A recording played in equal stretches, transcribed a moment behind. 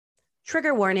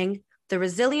Trigger warning. The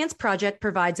Resilience Project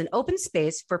provides an open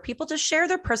space for people to share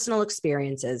their personal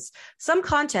experiences. Some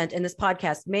content in this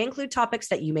podcast may include topics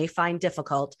that you may find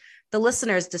difficult. The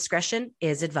listener's discretion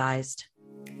is advised.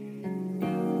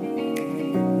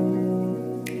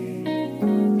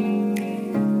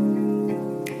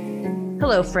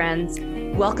 Hello, friends.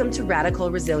 Welcome to Radical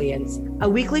Resilience, a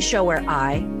weekly show where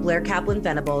I, Blair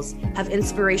Kaplan-Venables, have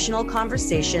inspirational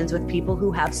conversations with people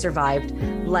who have survived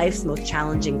life's most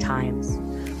challenging times.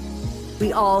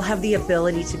 We all have the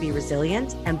ability to be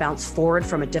resilient and bounce forward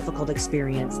from a difficult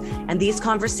experience, and these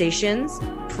conversations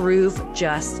prove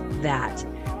just that.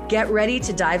 Get ready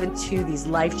to dive into these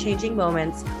life-changing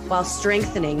moments while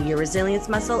strengthening your resilience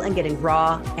muscle and getting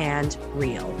raw and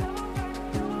real.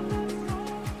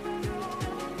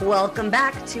 Welcome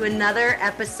back to another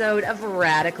episode of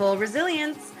Radical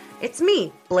Resilience. It's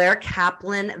me, Blair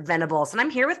Kaplan-Venables, and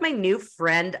I'm here with my new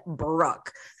friend,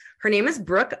 Brooke. Her name is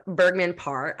Brooke Bergman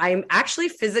Parr. I actually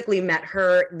physically met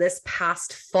her this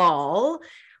past fall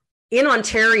in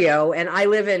Ontario, and I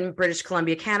live in British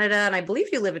Columbia, Canada, and I believe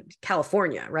you live in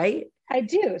California, right? I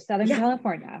do, Southern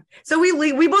California. So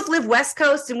we both live West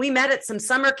Coast, and we met at some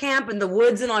summer camp in the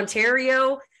woods in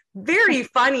Ontario. Very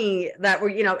funny that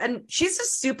and she's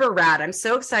just super rad. I'm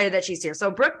so excited that she's here. So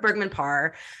Brooke Bergman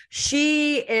Parr,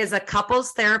 she is a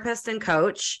couples therapist and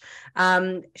coach.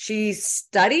 She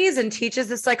studies and teaches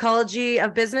the psychology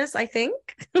of business, I think.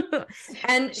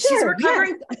 And she's a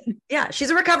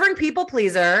recovering people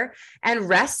pleaser and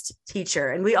rest teacher.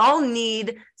 And we all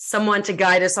need someone to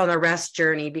guide us on the rest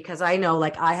journey, because I know,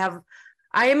 I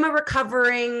am a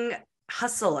recovering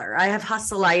hustler. I have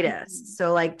hustleitis.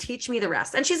 So teach me the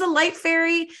rest. And she's a light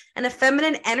fairy and a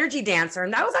feminine energy dancer.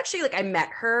 And that was actually I met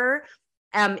her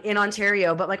in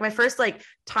Ontario, but my first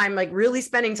time really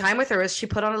spending time with her was she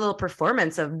put on a little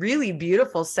performance, a really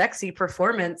beautiful, sexy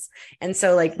performance. And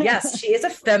so yes, she is a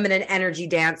feminine energy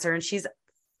dancer and she's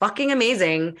fucking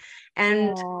amazing.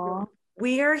 And Aww.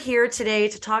 We are here today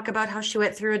to talk about how she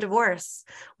went through a divorce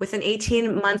with an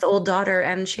 18-month-old daughter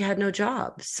and she had no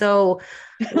job. So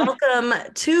welcome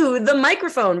to the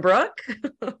microphone, Brooke.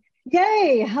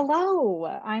 Yay. Hello.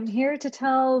 I'm here to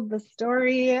tell the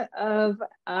story of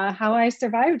how I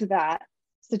survived that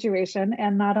situation,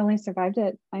 and not only survived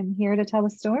it, I'm here to tell the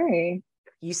story.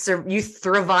 You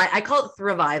thrive. I call it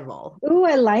thrivival. Ooh,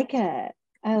 I like it.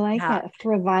 It.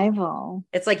 Thrivival.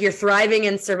 It's like you're thriving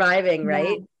and surviving,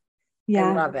 right?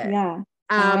 Yeah. I love it. Yeah.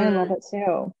 I love it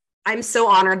too. I'm so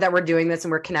honored that we're doing this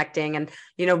and we're connecting. And,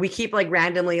 we keep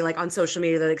randomly on social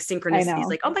media,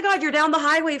 synchronicities, oh my God, you're down the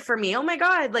highway from me. Oh my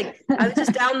God. I was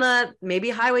just down the maybe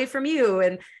highway from you.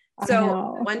 And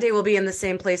so one day we'll be in the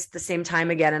same place at the same time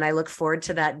again. And I look forward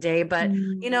to that day. But,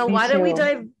 why don't we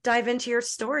dive into your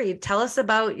story? Tell us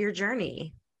about your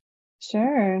journey.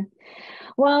 Sure.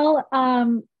 Well,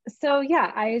 so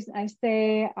I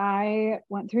say I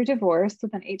went through divorce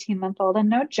with an 18-month-old and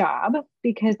no job,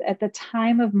 because at the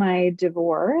time of my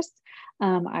divorce,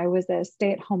 I was a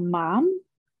stay-at-home mom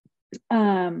with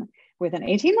an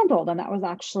 18-month-old, and that was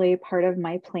actually part of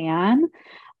my plan.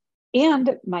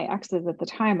 And my exes at the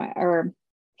time, or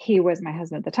he was my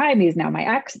husband at the time, he's now my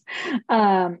ex.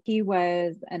 He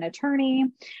was an attorney.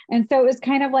 And so it was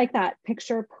kind of that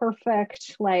picture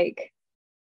perfect,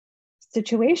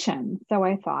 situation. So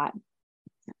I thought,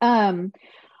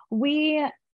 we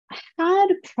had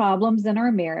problems in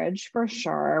our marriage for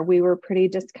sure. We were pretty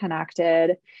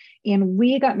disconnected, and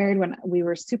we got married when we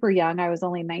were super young. I was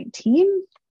only 19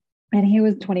 and he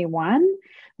was 21.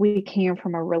 We came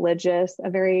from a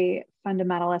very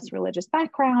fundamentalist religious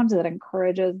background that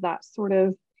encourages that sort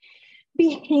of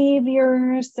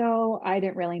behavior. So I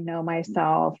didn't really know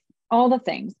myself, all the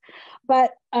things.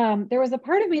 But there was a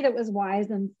part of me that was wise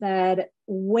and said,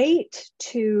 wait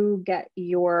to have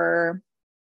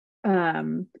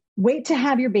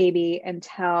your baby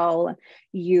until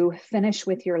you finish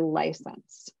with your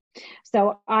license.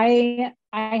 So I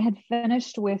had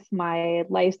finished with my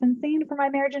licensing for my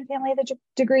marriage and family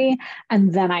degree,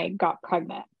 and then I got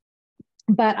pregnant.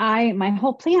 But my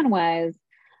whole plan was,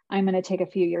 I'm going to take a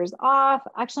few years off.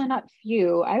 Actually, not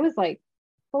few. I was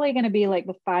fully going to be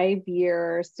the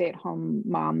 5-year stay-at-home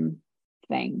mom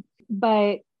thing.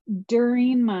 But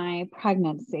during my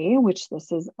pregnancy, which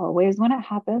this is always when it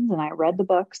happens, and I read the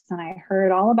books and I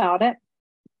heard all about it,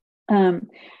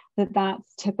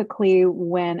 that's typically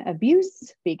when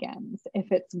abuse begins,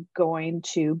 if it's going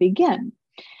to begin.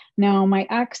 Now, my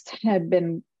ex had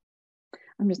been,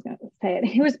 I'm just going to say it,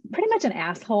 he was pretty much an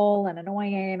asshole and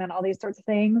annoying and all these sorts of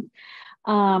things.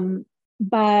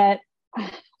 But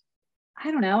I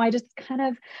don't know. I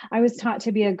was taught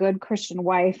to be a good Christian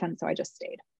wife. And so I just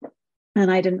stayed.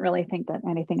 And I didn't really think that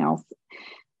anything else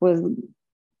was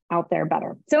out there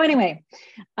better. So anyway,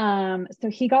 so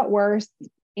he got worse,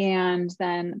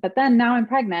 but then now I'm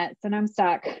pregnant, so now I'm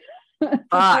stuck.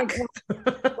 Fuck. Like,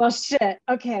 well, shit.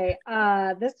 Okay.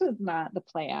 This was not the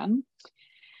plan.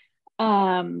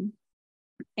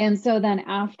 And so then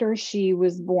after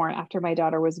my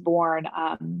daughter was born,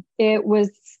 it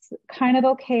was kind of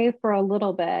okay for a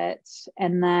little bit.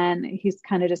 And then he's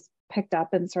kind of just picked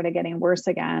up and started getting worse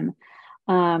again.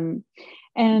 And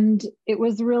it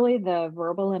was really the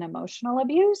verbal and emotional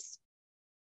abuse.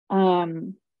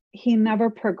 He never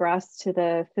progressed to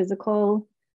the physical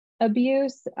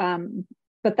abuse,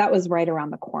 but that was right around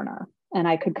the corner and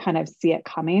I could kind of see it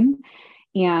coming.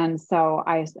 And so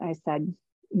I said,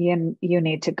 you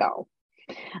need to go,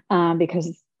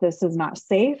 because this is not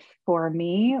safe for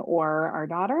me or our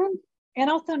daughter, and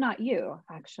also not you,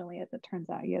 actually, as it turns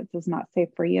out. This is not safe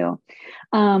for you.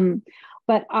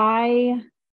 But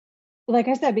like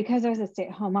I said, because I was a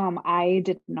stay-at-home mom, I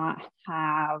did not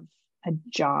have a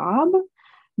job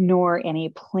nor any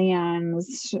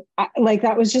plans.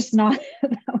 That was just not,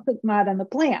 that was not in the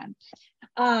plan.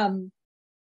 And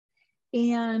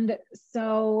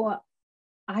so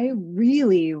I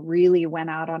really, really went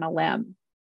out on a limb,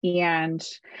 and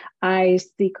I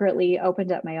secretly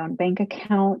opened up my own bank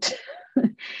account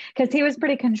because he was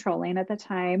pretty controlling at the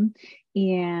time.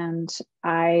 And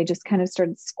I just kind of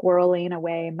started squirreling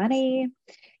away money,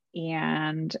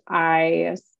 and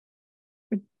I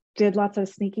did lots of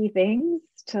sneaky things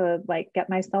to get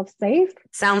myself safe.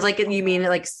 Sounds like you mean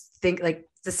think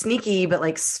the sneaky,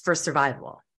 but for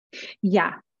survival.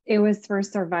 Yeah, it was for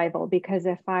survival, because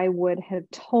if I would have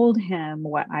told him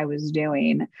what I was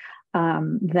doing,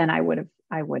 then I would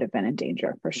have been in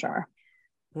danger for sure.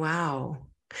 Wow.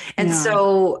 And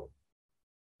so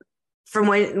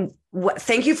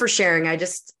thank you for sharing.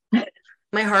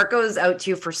 My heart goes out to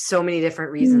you for so many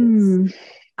different reasons.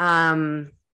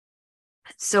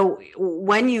 So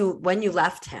when you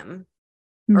left him,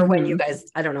 or when you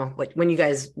guys, I don't know, when you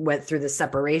guys went through the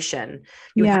separation,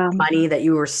 you had money that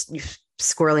you were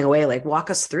squirreling away. Walk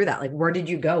us through that. Where did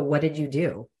you go? What did you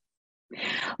do?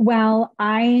 Well,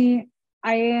 I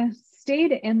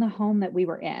stayed in the home that we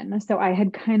were in. So I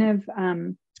had kind of,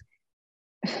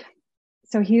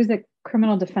 so he was a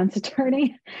criminal defense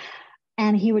attorney,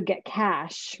 and he would get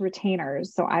cash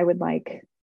retainers. So I would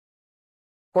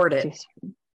hoard it.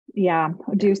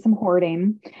 Do some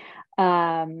hoarding.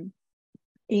 And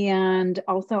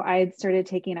also I had started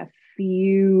taking a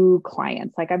few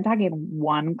clients. I'm talking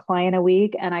one client a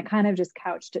week. And I kind of just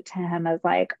couched it to him as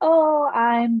oh,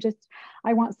 I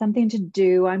want something to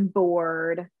do. I'm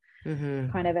bored,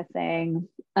 kind of a thing.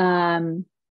 And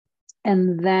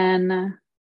then,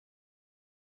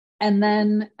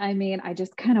 I mean, I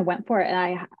just kind of went for it.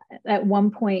 And at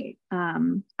one point,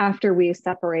 after we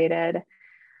separated,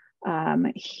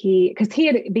 because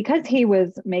he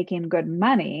was making good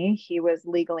money, he was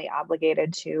legally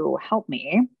obligated to help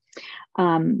me.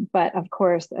 But of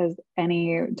course, as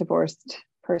any divorced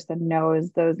person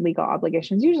knows, those legal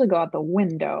obligations usually go out the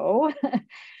window.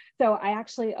 So I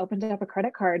actually opened up a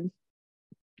credit card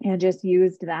and just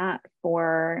used that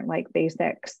for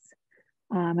basics.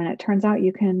 And it turns out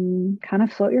you can kind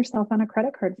of float yourself on a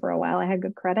credit card for a while. I had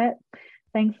good credit,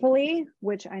 thankfully,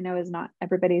 which I know is not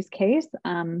everybody's case.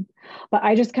 But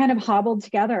I just kind of hobbled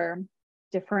together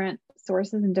different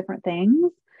sources and different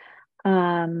things.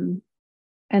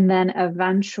 And then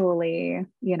eventually,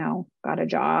 got a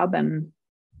job and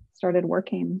started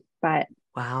working. But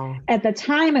wow, at the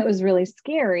time it was really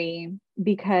scary,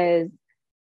 because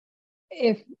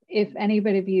if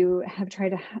anybody of you have tried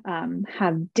to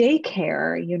have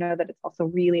daycare, you know that it's also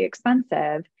really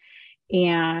expensive.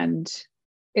 And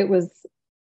it was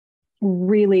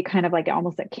really kind of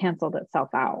almost it canceled itself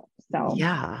out. So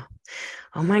yeah.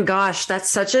 Oh my gosh, that's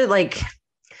such a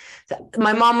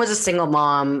my mom was a single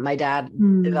mom. My dad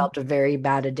developed a very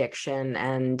bad addiction,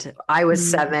 and I was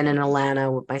 7 in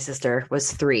Atlanta. My sister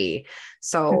was 3.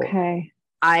 So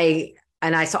I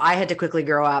had to quickly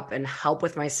grow up and help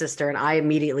with my sister. And I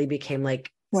immediately became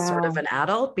sort of an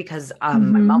adult, because my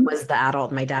mom was the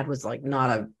adult. My dad was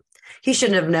he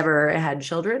shouldn't have never had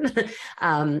children.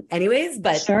 Anyways,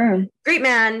 but great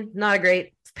man, not a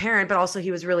great parent, but also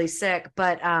he was really sick.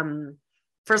 But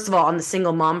first of all, on the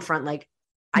single mom front,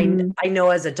 I know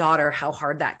as a daughter how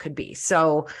hard that could be.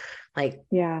 So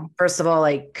first of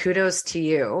all, kudos to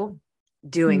you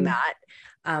doing that.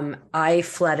 I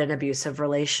fled an abusive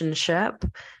relationship.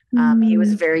 He Mm,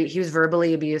 was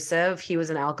verbally abusive. He was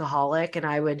an alcoholic, and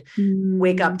I would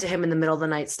wake up mm. to him in the middle of the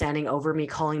night, standing over me,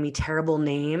 calling me terrible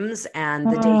names. And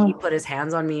the day he Oh, put his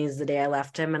hands on me is the day I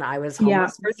left him, and I was yeah.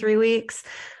 homeless for 3 weeks.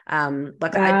 I mean,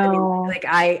 Wow. like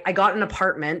I got an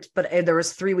apartment, but there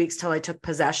was 3 weeks till I took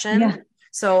possession. Yeah.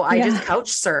 So I just Yeah.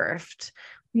 couch surfed.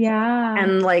 Yeah.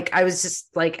 And like I was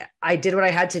just like I did what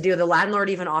I had to do. The landlord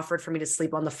even offered for me to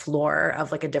sleep on the floor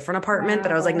of like a different apartment,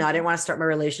 but I was like, no, I Wow. didn't want to start my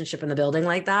relationship in the building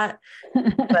like that.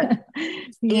 But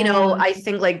Yeah. I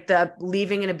think like the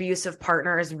leaving an abusive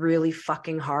partner is really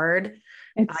fucking hard.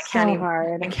 I It's can't so even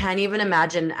hard. I can't even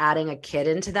imagine adding a kid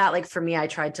into that. Like for me, I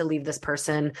tried to leave this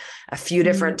person a few Mm,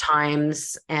 different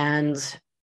times, and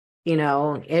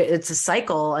it's a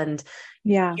cycle. And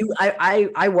yeah.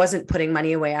 I wasn't putting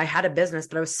money away. I had a business,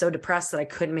 but I was so depressed that I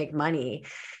couldn't make money.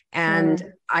 And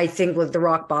Sure. I think with the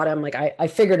rock bottom, like I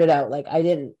figured it out. Like I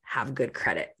didn't have good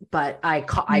credit, but I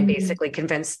Mm, basically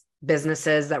convinced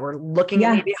businesses that were looking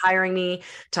at yeah. maybe hiring me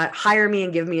to hire me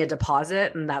and give me a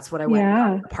deposit. And that's what I went and got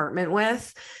Yeah. an apartment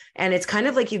with. And it's kind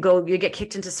of like you get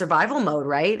kicked into survival mode,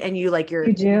 right? And You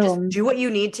you just do. do what you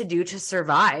need to do to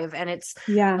survive. And it's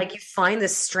Yeah. like you find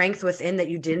this strength within that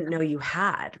you didn't know you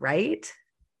had, right?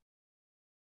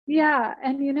 Yeah.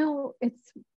 And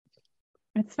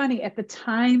it's funny at the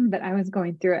time that I was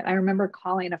going through it, I remember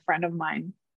calling a friend of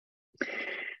mine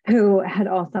who had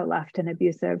also left an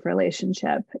abusive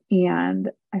relationship.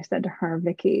 And I said to her,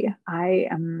 Vicky,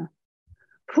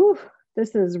 whew,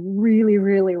 this is really,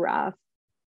 really rough.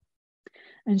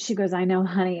 And she goes, I know,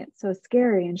 honey, it's so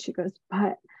scary. And she goes,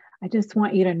 but I just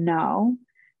want you to know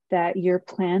that you're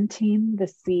planting the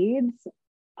seeds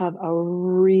of a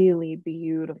really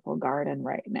beautiful garden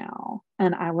right now.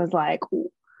 And I was like,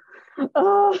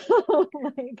 oh,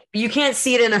 like You can't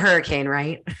see it in a hurricane,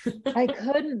 right? I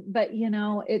couldn't, but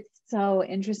it's so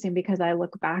interesting because I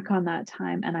look back on that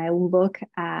time and I look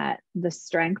at the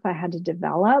strength I had to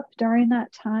develop during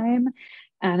that time,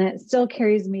 and it still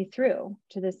carries me through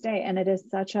to this day. And it is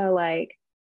such a like,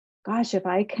 gosh, if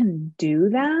I can do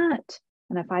that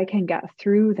and if I can get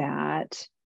through that,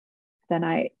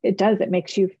 then it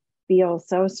makes you feel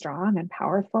so strong and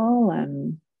powerful.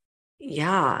 And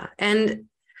Yeah. And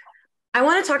I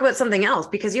want to talk about something else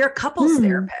because you're a couples hmm,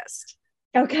 therapist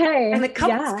and okay. a couples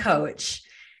Yeah. coach.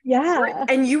 Yeah.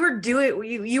 And you were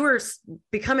you were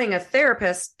becoming a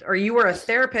therapist, or you were a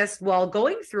therapist while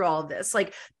going through all of this.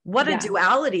 Like what a Yes.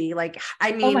 duality. Like,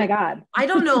 I Oh mean, my God. I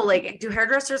don't know, like, do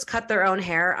hairdressers cut their own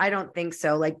hair? I don't think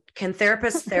so. Like, can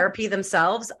therapists therapy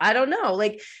themselves? I don't know.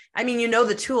 Like, I mean,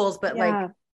 the tools, but like,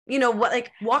 Yeah. what,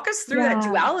 like, walk us through that Yeah.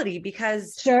 duality,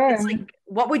 because it's Sure. like,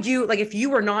 what would you like if you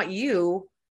were not you,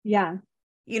 Yeah.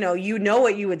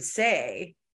 what you would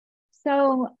say?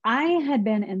 So I had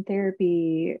been in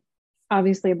therapy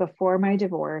obviously before my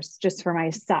divorce, just for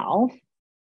myself.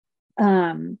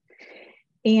 Um,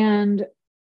 and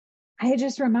I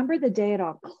just remember the day it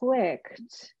all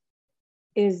clicked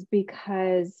is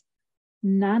because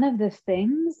none of the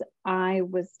things I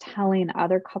was telling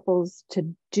other couples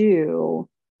to do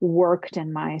worked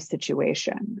in my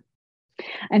situation.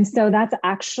 And so that's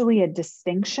actually a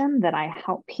distinction that I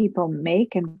help people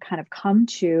make and kind of come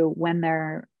to when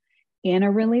they're in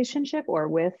a relationship or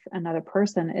with another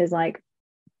person is like,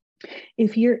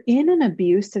 if you're in an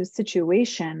abusive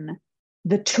situation,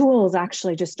 the tools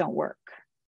actually just don't work.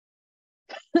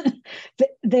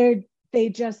 They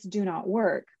just do not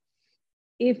work.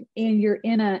 If you're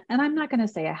in and I'm not going to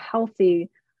say a healthy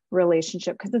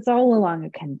relationship because it's all along a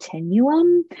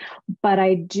continuum, but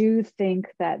I do think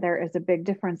that there is a big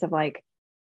difference of like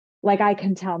I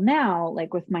can tell now,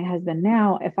 like with my husband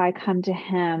now, if I come to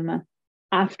him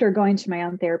after going to my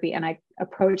own therapy and I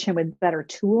approach him with better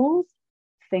tools,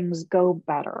 things go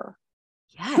better.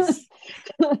 Yes.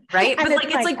 Right. And But it's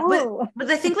like, it's like, like, oh, but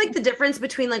I think like the difference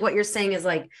between like what you're saying is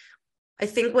like, I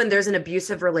think when there's an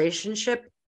abusive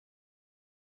relationship,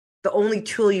 the only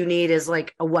tool you need is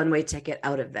like a one-way ticket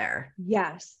out of there.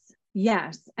 yes,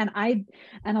 yes. And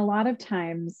a lot of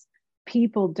times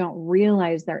people don't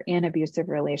realize they're in abusive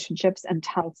relationships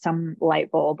until some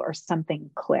light bulb or something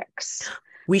clicks.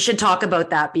 We should talk about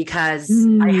that because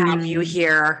I have you Mm,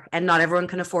 here and not everyone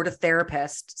can afford a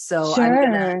therapist. So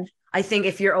sure. I think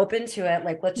if you're open to it,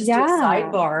 like, let's just do a Yeah,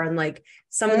 sidebar and like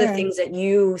some of the sure. things that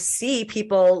you see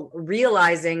people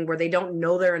realizing where they don't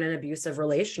know they're in an abusive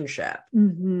relationship.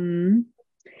 Hmm.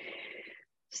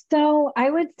 So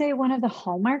I would say one of the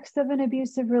hallmarks of an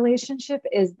abusive relationship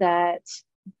is that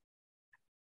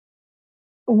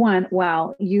one,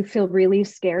 well, you feel really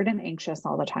scared and anxious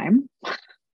all the time.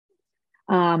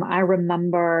 I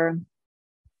remember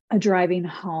driving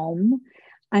home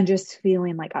and just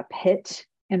feeling like a pit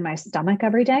in my stomach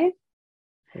every day.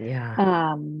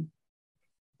 Yeah.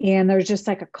 And there's just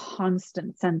like a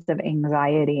constant sense of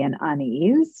anxiety and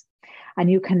unease.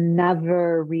 And you can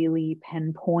never really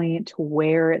pinpoint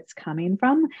where it's coming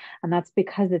from. And that's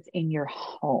because it's in your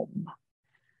home,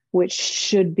 which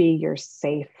should be your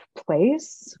safe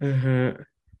place. Mm-hmm.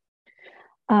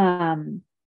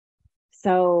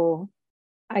 So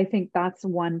I think that's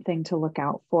one thing to look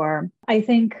out for. I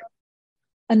think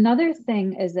another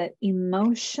thing is that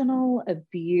emotional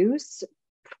abuse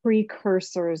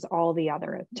precursors all the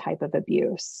other type of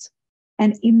abuse.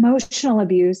 And emotional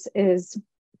abuse is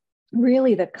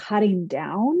really the cutting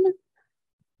down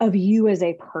of you as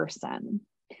a person.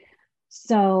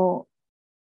 So,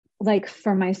 like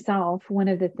for myself, one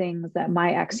of the things that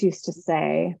my ex used to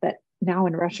say that now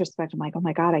in retrospect, I'm like, oh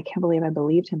my God, I can't believe I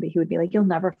believed him. But he would be like, you'll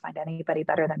never find anybody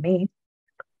better than me.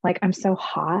 Like, I'm so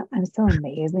hot. I'm so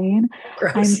amazing.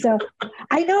 Gross.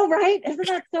 I know, right? Isn't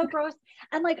that so gross?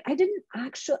 And like,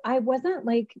 I wasn't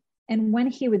like, and when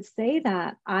he would say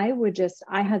that, I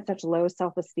had such low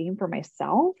self-esteem for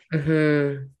myself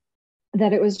Mm-hmm.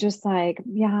 that it was just like,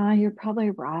 yeah, you're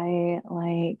probably right.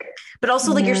 Like, But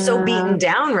also, like, you're so beaten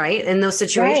yeah, down, right? In those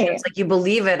situations, right. like you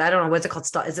believe it. I don't know. What's it called?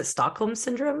 Is it Stockholm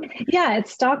syndrome? Yeah,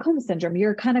 it's Stockholm syndrome.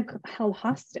 You're kind of held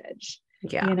hostage,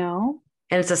 Yeah. you know?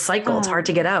 And it's a cycle. It's hard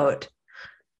to get Um, out.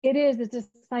 it's a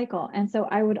cycle. And so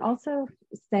I would also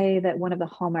say that one of the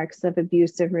hallmarks of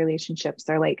abusive relationships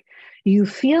are like, you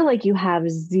feel like you have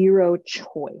zero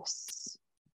choice.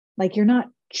 Like you're not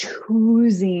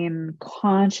choosing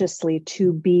consciously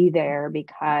to be there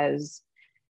because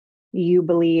you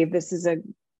believe this is a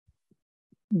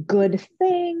good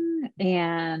thing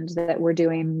and that we're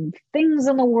doing things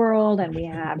in the world and we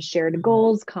have shared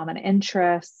goals, common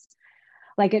interests.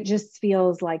 Like it just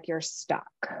feels like you're stuck,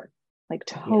 like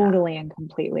Yeah. totally and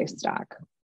completely stuck.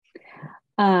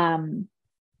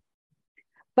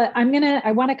 But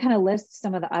I want to kind of list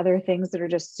some of the other things that are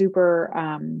just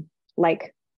super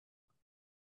like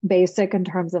basic in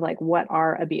terms of like what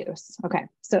are abuse. Okay.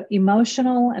 So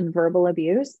emotional and verbal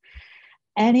abuse,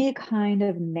 any kind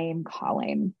of name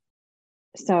calling.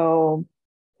 So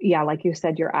yeah, like you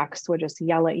said, your ex would just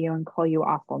yell at you and call you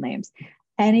awful names.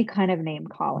 Any kind of name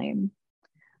calling,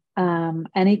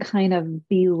 any kind of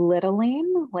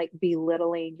belittling, like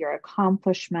belittling your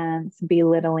accomplishments,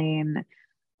 belittling,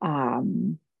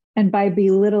 and by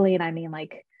belittling, I mean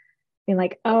like being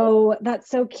like, oh, that's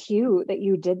so cute that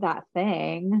you did that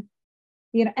thing,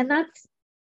 and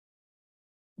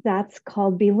that's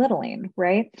called belittling,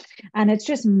 right? And it's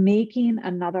just making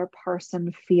another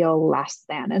person feel less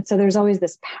than. And so there's always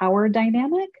this power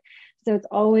dynamic. So it's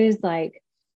always like,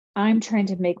 I'm trying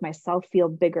to make myself feel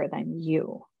bigger than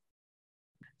you.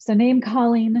 So name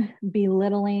calling,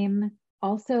 belittling,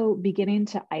 also beginning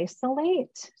to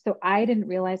isolate. So I didn't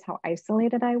realize how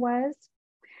isolated I was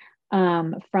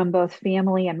from both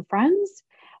family and friends.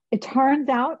 It turns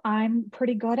out I'm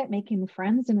pretty good at making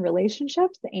friends and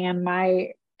relationships, and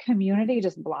my community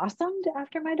just blossomed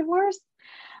after my divorce.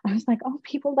 I was like, oh,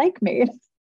 people like me.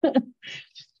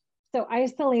 So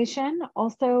isolation,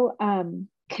 also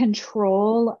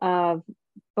control of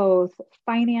both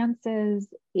finances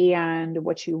and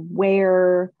what you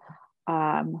wear,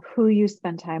 who you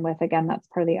spend time with. Again, that's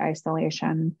part of the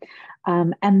isolation.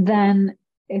 And then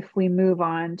if we move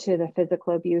on to the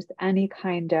physical abuse, any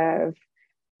kind of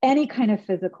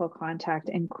physical contact,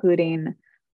 including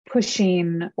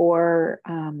pushing or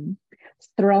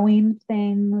throwing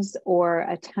things or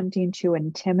attempting to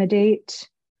intimidate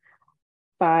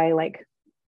by like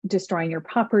destroying your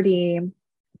property,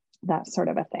 that sort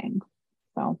of a thing.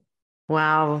 So,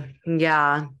 Wow.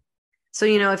 Yeah. So,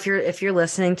 if you're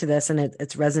listening to this and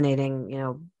it's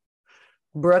resonating,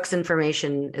 Brooke's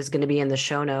information is going to be in the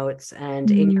show notes, and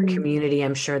in your community,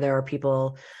 I'm sure there are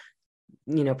people,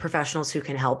 professionals who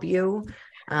can help you.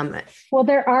 Well,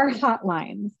 there are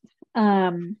hotlines,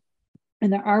 and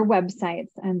there are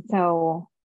websites. And so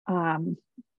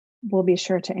we'll be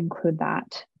sure to include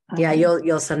that. Yeah,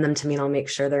 you'll send them to me and I'll make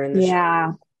sure they're in the show.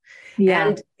 Yeah. Yeah.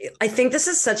 And I think this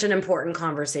is such an important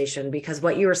conversation because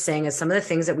what you were saying is some of the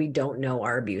things that we don't know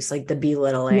are abuse, like the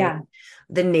belittling, Yeah.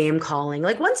 the name calling.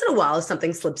 Like once in a while, if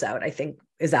something slips out, I think,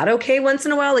 is that okay once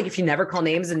in a while? Like if you never call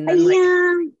names and then like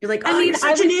you're like, oh, you're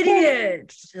such an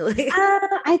idiot.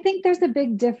 I think there's a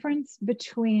big difference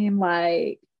between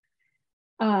like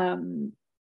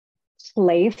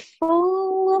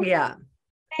playful Yeah.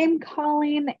 name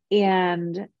calling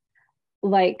and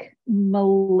like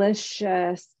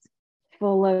malicious,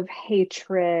 full of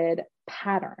hatred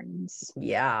patterns.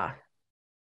 Yeah.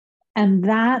 And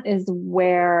that is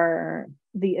where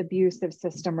the abusive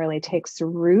system really takes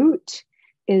root,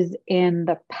 is in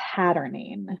the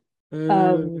patterning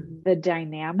of Mm. the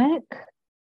dynamic.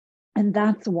 And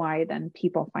that's why then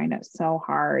people find it so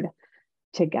hard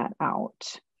to get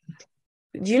out.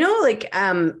 Do you know, like,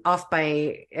 off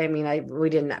by, I mean, we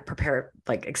didn't prepare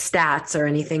like stats or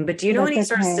anything, but do you know That's any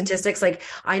sort of okay. statistics? Like,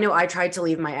 I know I tried to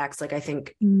leave my ex, like, I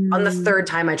think on the Mm, third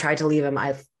time I tried to leave him,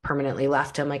 I've permanently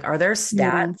left him. Like, are there yeah.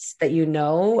 stats that you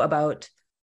know about?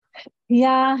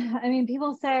 Yeah. I mean,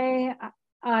 people say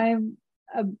I'm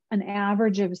an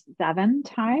average of 7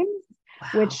 times, Wow.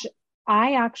 which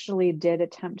I actually did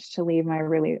attempt to leave my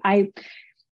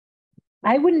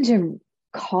I wouldn't have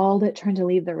called it trying to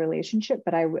leave the relationship,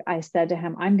 but I said to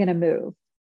him, I'm going to move.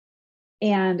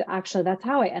 And actually, that's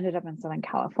how I ended up in Southern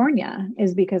California,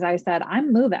 is because I said,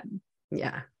 I'm moving.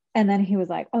 Yeah. And then he was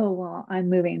like, oh, well, I'm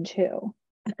moving too.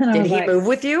 And I Did was he like, move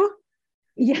with you?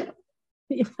 yeah,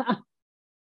 yeah.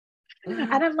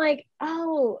 And I'm like,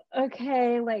 oh,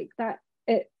 okay, like that.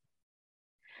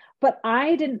 But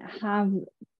I didn't have,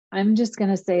 I'm just going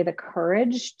to say, the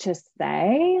courage to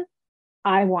say,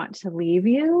 I want to leave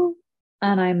you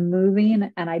and I'm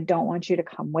moving and I don't want you to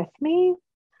come with me.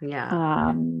 Yeah.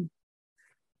 Um,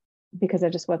 because I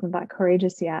just wasn't that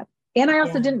courageous yet. And I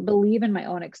also Yeah. didn't believe in my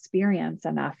own experience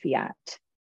enough yet.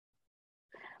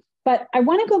 But I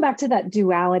want to go back to that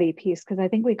duality piece because I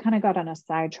think we kind of got on a Oh,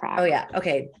 sidetrack. yeah.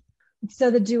 Okay.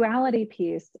 So the duality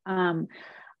piece,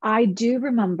 I do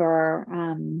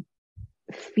remember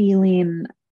feeling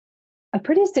a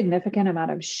pretty significant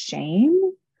amount of shame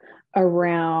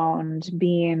around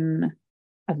being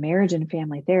a marriage and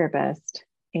family therapist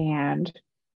and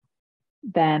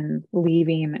then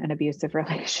leaving an abusive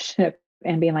relationship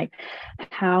and being like,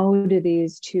 how do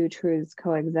these two truths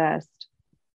coexist?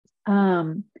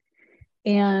 And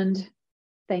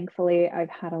thankfully, I've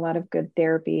had a lot of good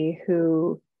therapists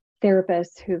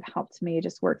who've helped me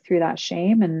just work through that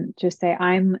shame and just say,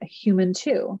 I'm a human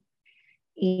too.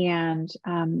 And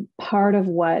part of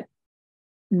what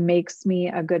makes me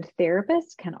a good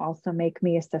therapist can also make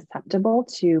me susceptible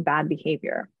to bad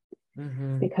behavior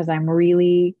Mm-hmm. because I'm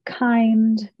really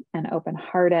kind and open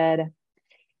hearted.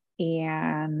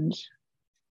 And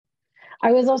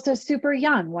I was also super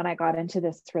young when I got into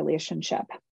this relationship.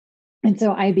 And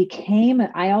so I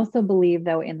also believe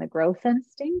though in the growth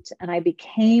instinct, and I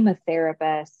became a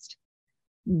therapist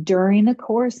during the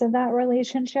course of that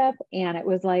relationship. And it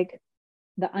was like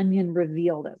the onion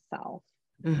revealed itself.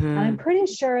 And I'm Mm-hmm. pretty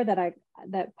sure that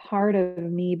part of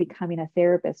me becoming a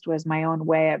therapist was my own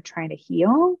way of trying to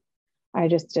heal. I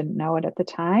just didn't know it at the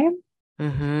time.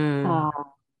 Mm-hmm. Uh,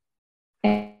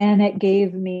 and it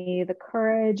gave me the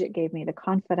courage, it gave me the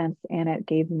confidence, and it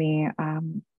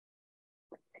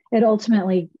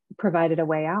ultimately provided a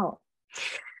way out.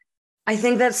 I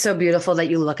think that's so beautiful that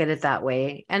you look at it that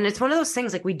way. And it's one of those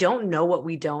things like we don't know what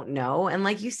we don't know. And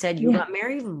like you said, you Yeah, got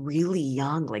married really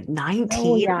young, like so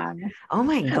 19. young. Oh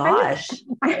my I, gosh.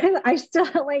 I still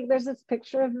like, there's this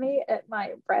picture of me at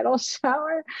my bridal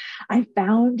shower. I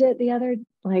found it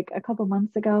like a couple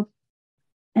months ago.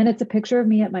 And it's a picture of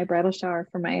me at my bridal shower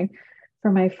for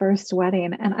my first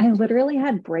wedding. And I literally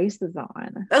had braces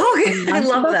on a Oh, I month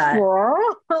love that. before.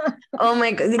 Oh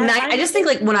my God. And I I'm just think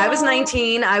like just when I was so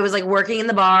 19, I was like working in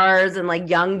the bars and like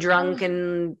young, drunk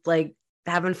and like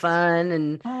having fun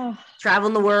and oh,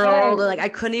 traveling the and I world. And like I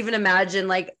couldn't even imagine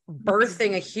like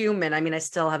birthing a human. I mean, I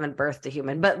still haven't birthed a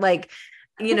human, but like,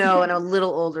 and a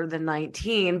little older than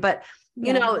 19. But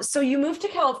yeah. so you moved to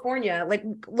California. Like,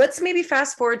 let's maybe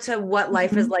fast forward to what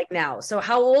life is Mhm. like now. So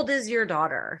how old is your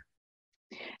daughter?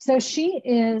 So she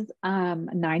is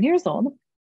 9 years old.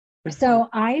 Mhm. So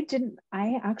I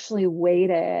actually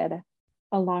waited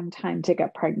a long time to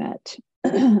get pregnant.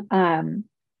 um,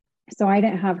 so I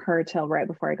didn't have her till right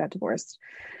before I got divorced.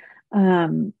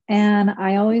 And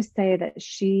I always say that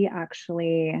she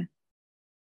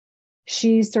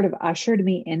sort of ushered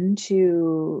me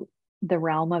into the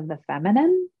realm of the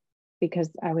feminine because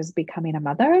I was becoming a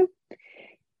mother.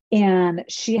 And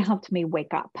she helped me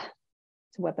wake up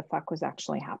to what the fuck was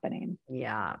actually happening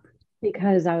Yeah.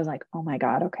 because I was like, oh my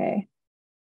God, okay,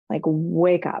 like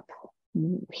wake up.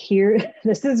 Here,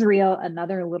 this is real.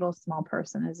 Another little small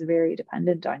person is very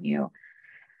dependent on you.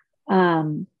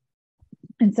 Um,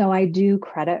 and so I do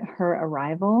credit her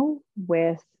arrival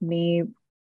with me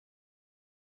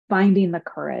finding the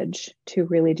courage to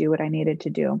really do what I needed to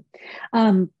do.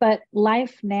 But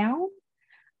life now,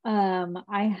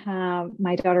 I have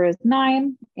my daughter is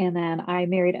 9, and then I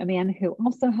married a man who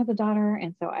also has a daughter.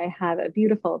 And so I have a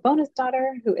beautiful bonus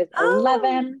daughter who is Oh,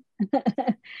 11.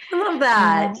 I love uh,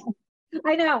 that.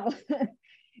 I know.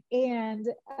 And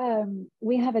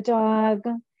we have a dog,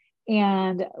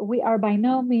 and we are by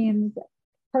no means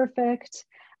perfect.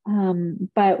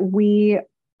 But we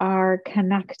are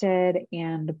connected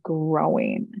and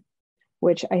growing,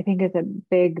 which I think is a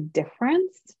big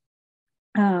difference.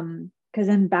 Because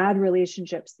in bad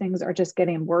relationships, things are just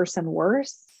getting worse and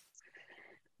worse.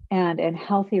 And in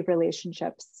healthy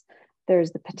relationships,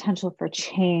 there's the potential for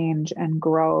change and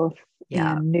growth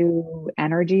and new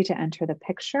energy to enter the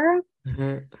picture.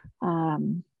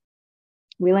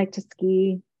 We like to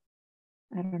ski.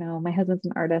 I don't know. My husband's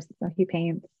an artist, so he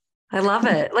paints. I love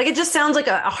it. Like, it just sounds like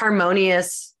a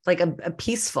harmonious, like a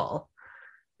peaceful,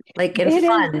 like, and It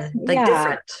fun, is, like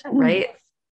different, right?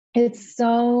 It's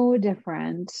so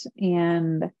different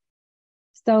and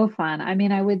so fun. I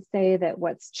mean, I would say that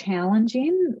what's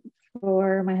challenging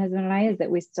for my husband and I is that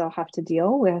we still have to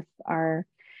deal with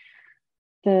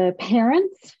the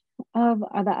parents of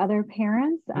the other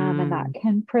parents, and that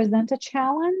can present a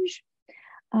challenge.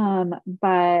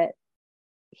 But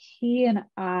he and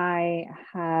I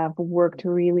have worked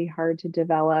really hard to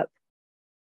develop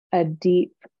a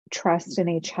deep trust in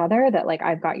each other that, like,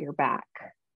 I've got your back.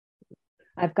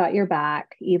 I've got your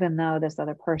back, even though this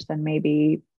other person may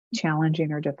be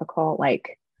challenging or difficult.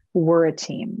 Like, we're a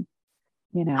team,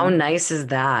 you know. How nice is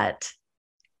that?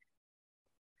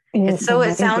 It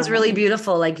sounds really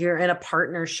beautiful. Like you're in a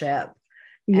partnership.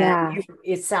 Yeah. And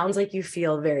it sounds like you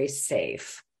feel very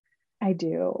safe. I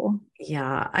do.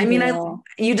 Yeah. I mean,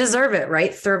 you deserve it,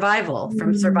 right? Survival,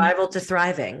 from survival to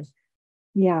thriving.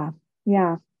 Yeah.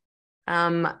 Yeah.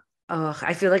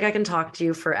 I feel like I can talk to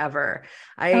you forever.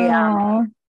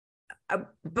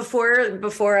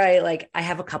 Before I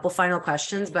have a couple final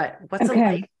questions, but what's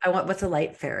a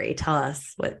light fairy? Tell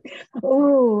us what.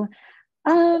 Oh,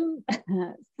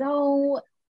 so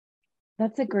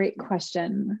that's a great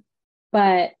question,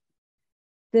 but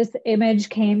this image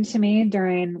came to me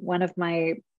during one of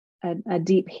my a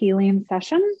deep healing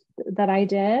session that I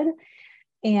did,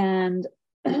 and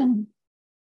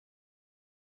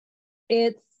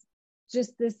it's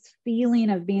just this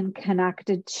feeling of being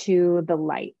connected to the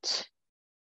light.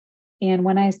 And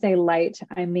when I say light,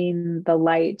 I mean the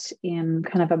light in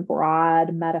kind of a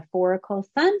broad metaphorical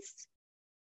sense.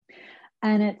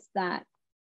 And it's that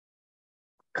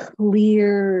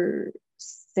clear,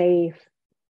 safe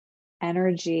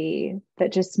energy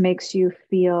that just makes you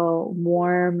feel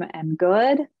warm and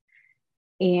good.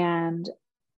 And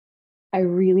I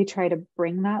really try to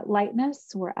bring that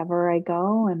lightness wherever I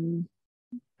go and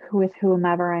with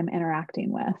whomever I'm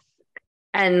interacting with.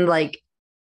 And like,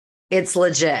 it's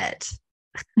legit.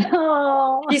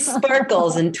 Oh. She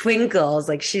sparkles and twinkles.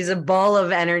 Like, she's a ball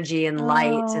of energy and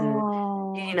light and,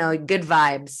 good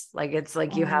vibes. Like, it's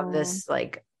like you have this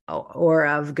like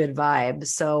aura of good vibes.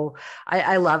 So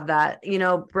I love that.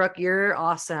 Brooke, you're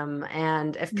awesome.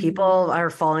 And if people are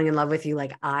falling in love with you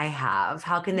like I have,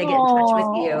 how can they get in touch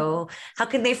with you? How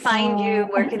can they find you?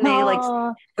 Where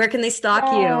can they stalk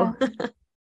you?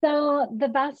 So the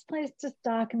best place to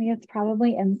stalk me is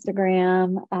probably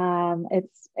Instagram.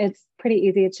 It's pretty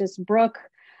easy. It's just Brooke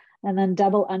and then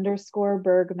 _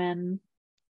 Bergman.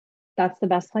 That's the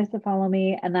best place to follow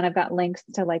me. And then I've got links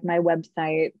to like my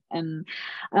website and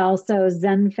also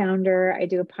Zen Founder. I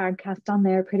do a podcast on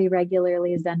there pretty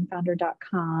regularly,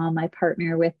 zenfounder.com. I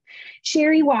partner with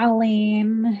Sherry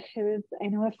Walling, who's, I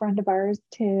know, a friend of ours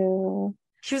too.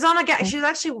 She was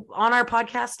actually on our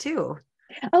podcast too.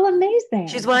 Oh, amazing.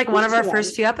 She's like one of our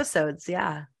first few episodes.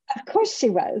 Yeah. Of course she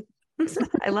was.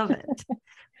 I love it.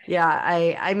 Yeah.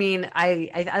 I mean,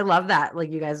 I love that. Like,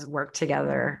 you guys work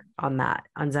together on that,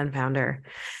 on Zen Founder.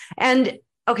 And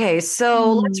okay,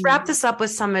 so let's wrap this up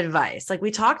with some advice. Like,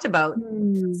 we talked about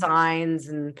signs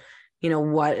and,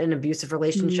 what an abusive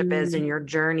relationship is in your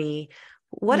journey.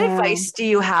 What advice do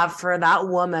you have for that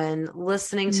woman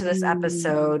listening to this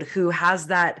episode who has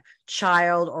that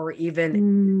child or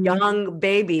even young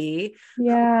baby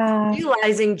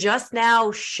realizing just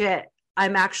now, shit,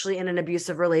 I'm actually in an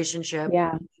abusive relationship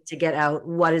to get out?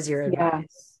 What is your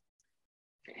advice?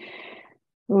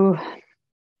 Ooh.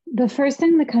 The first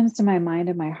thing that comes to my mind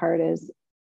and my heart is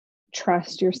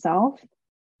trust yourself.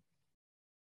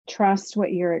 Trust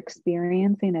what you're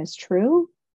experiencing is true.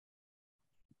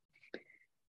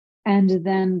 And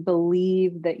then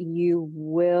believe that you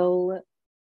will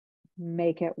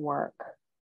make it work,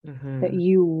 that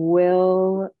you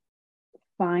will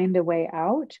find a way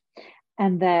out,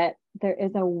 and that there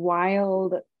is a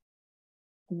wild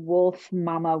wolf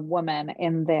mama woman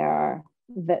in there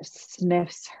that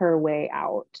sniffs her way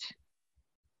out.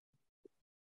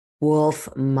 Wolf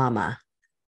mama.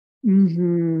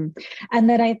 And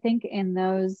that I think in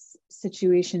those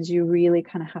situations, you really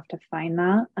kind of have to find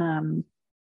that.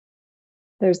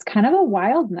 There's kind of a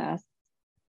wildness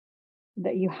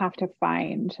that you have to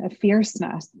find, a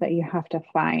fierceness that you have to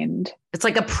find. It's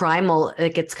like a primal,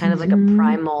 like it's kind of like a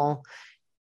primal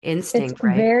instinct, It's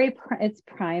right? it's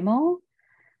primal.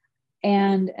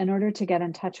 And in order to get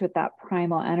in touch with that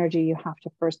primal energy, you have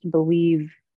to first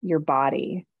believe your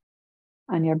body.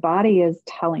 And your body is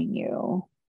telling you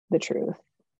the truth.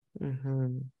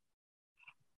 Mm-hmm.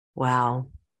 Wow.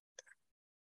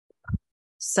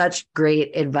 Such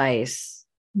great advice.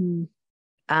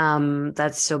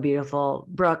 That's so beautiful.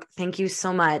 Brooke, thank you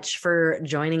so much for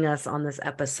joining us on this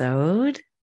episode.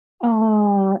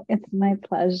 Oh, it's my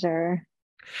pleasure.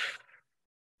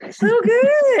 So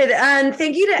good. And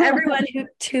thank you to everyone who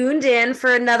tuned in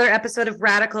for another episode of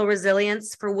Radical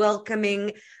Resilience, for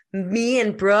welcoming me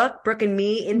and Brooke and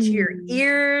me into your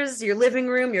ears, your living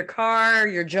room, your car,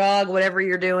 your jog, whatever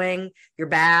you're doing, your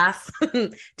bath.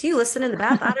 Do you listen in the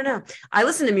bath? I don't know. I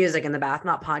listen to music in the bath,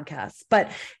 not podcasts.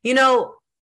 But, you know,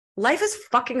 life is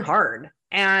fucking hard.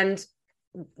 And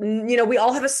you know, we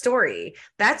all have a story.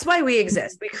 That's why we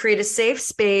exist. We create a safe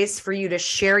space for you to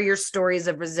share your stories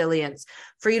of resilience,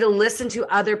 for you to listen to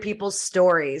other people's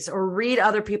stories or read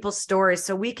other people's stories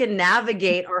so we can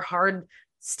navigate our hard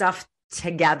stuff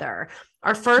together.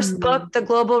 Our first book, The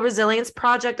Global Resilience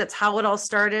Project, that's how it all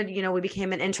started. You know, we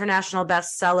became an international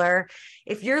bestseller.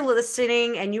 If you're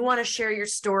listening and you want to share your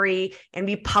story and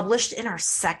be published in our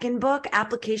second book,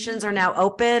 applications are now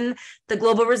open.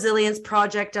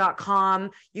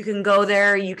 theglobalresilienceproject.com. You can go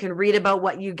there. You can read about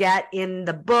what you get in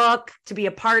the book to be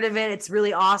a part of it. It's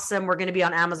really awesome. We're going to be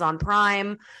on Amazon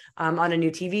Prime on a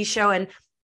new TV show. And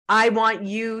I want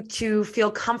you to feel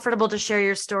comfortable to share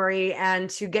your story and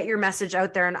to get your message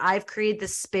out there. And I've created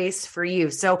this space for you.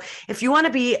 So if you want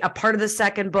to be a part of the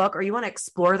second book, or you want to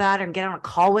explore that and get on a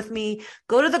call with me,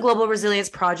 go to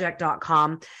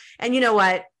theglobalresilienceproject.com. And you know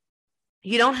what?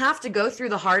 You don't have to go through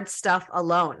the hard stuff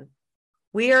alone.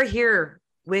 We are here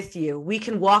with you. We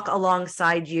can walk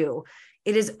alongside you.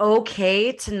 It is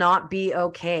okay to not be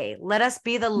okay. Let us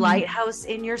be the lighthouse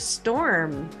in your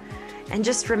storm. And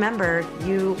just remember,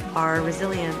 you are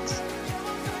resilient.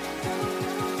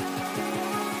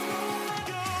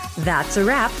 That's a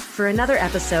wrap for another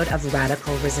episode of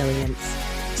Radical Resilience.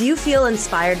 Do you feel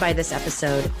inspired by this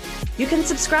episode? You can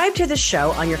subscribe to the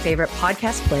show on your favorite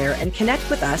podcast player and connect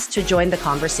with us to join the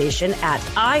conversation at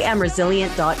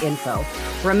IamResilient.info.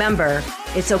 Remember,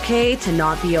 it's okay to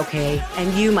not be okay,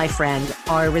 and you, my friend,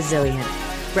 are resilient.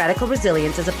 Radical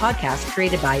Resilience is a podcast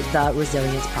created by The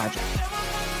Resilience Project.